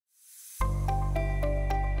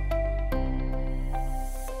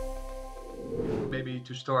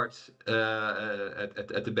to start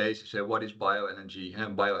at the basis, what is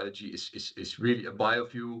bio-LNG? Bio-LNG is really a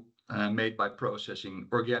biofuel made by processing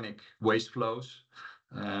organic waste flows,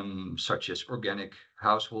 such as organic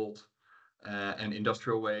household and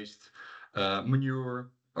industrial waste,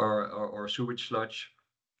 manure or sewage sludge.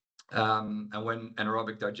 And when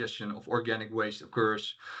anaerobic digestion of organic waste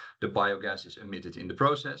occurs, the biogas is emitted in the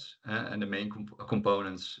process, and the main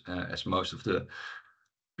components, as most of the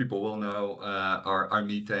people will know, are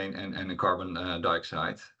methane and carbon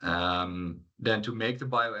dioxide. Then to make the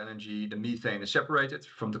bio-LNG, the methane is separated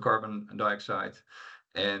from the carbon dioxide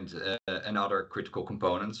and other critical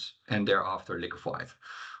components, and thereafter liquefied.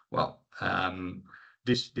 Well,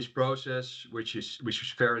 this process, which is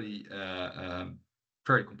fairly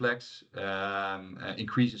complex,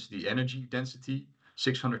 increases the energy density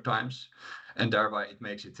 600 times, and thereby it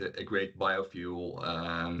makes it a great biofuel,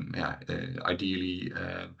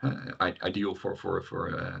 ideal for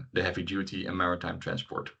the heavy duty and maritime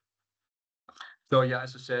transport. So yeah,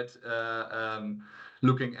 as I said,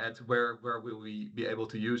 looking at where will we be able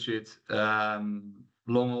to use it,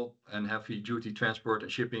 long and heavy duty transport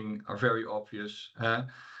and shipping are very obvious.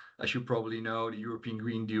 As you probably know, the European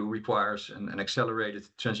Green Deal requires an accelerated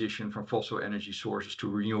transition from fossil energy sources to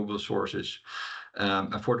renewable sources.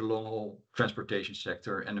 And for the long-haul transportation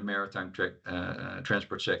sector and the maritime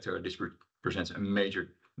transport sector, this presents a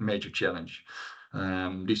major challenge.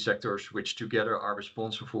 These sectors, which together are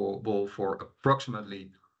responsible for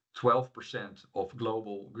approximately 12% of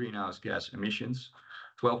global greenhouse gas emissions,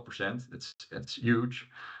 12%, that's huge.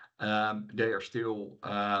 They are still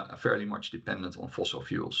fairly much dependent on fossil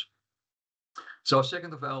fuels. So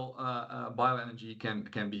second of all, bio-LNG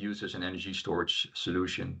can be used as an energy storage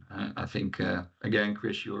solution. I think, again,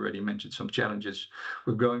 Chris, you already mentioned some challenges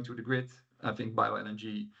with going to the grid. I think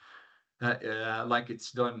bio-LNG, like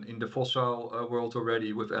it's done in the fossil world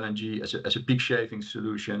already with LNG as a peak shaving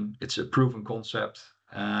solution, it's a proven concept.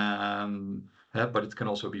 But it can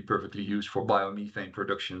also be perfectly used for biomethane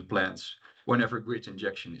production plants whenever grid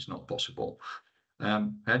injection is not possible.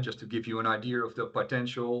 Just to give you an idea of the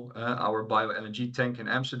potential, our bio-LNG tank in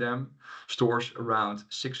Amsterdam stores around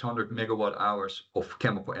 600 megawatt hours of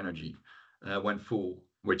chemical energy when full,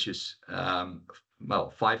 which is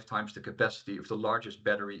 5 times the capacity of the largest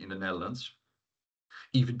battery in the Netherlands,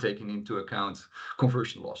 even taking into account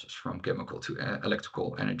conversion losses from chemical to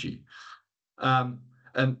electrical energy.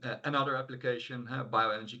 And another application,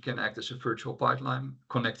 bio-LNG can act as a virtual pipeline,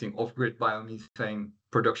 connecting off-grid biomethane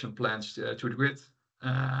production plants to the grid.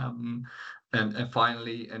 And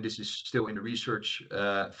finally, and this is still in the research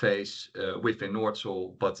phase within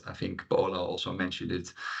Nordsol, but I think Paula also mentioned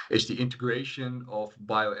it, is the integration of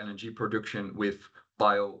bio-LNG production with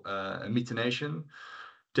biomethanation,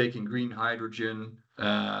 taking green hydrogen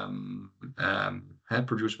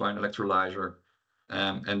produced by an electrolyser,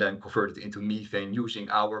 and then convert it into methane using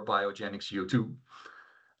our biogenic CO2.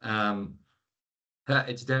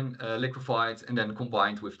 It's then liquefied and then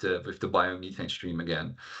combined with the biomethane stream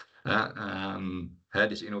again.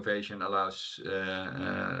 This innovation allows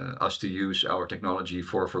us to use our technology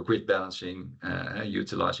for grid balancing,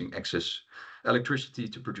 utilizing excess electricity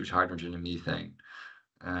to produce hydrogen and methane,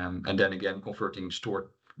 and then again converting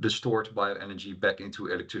the stored bio-energy back into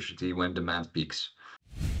electricity when demand peaks.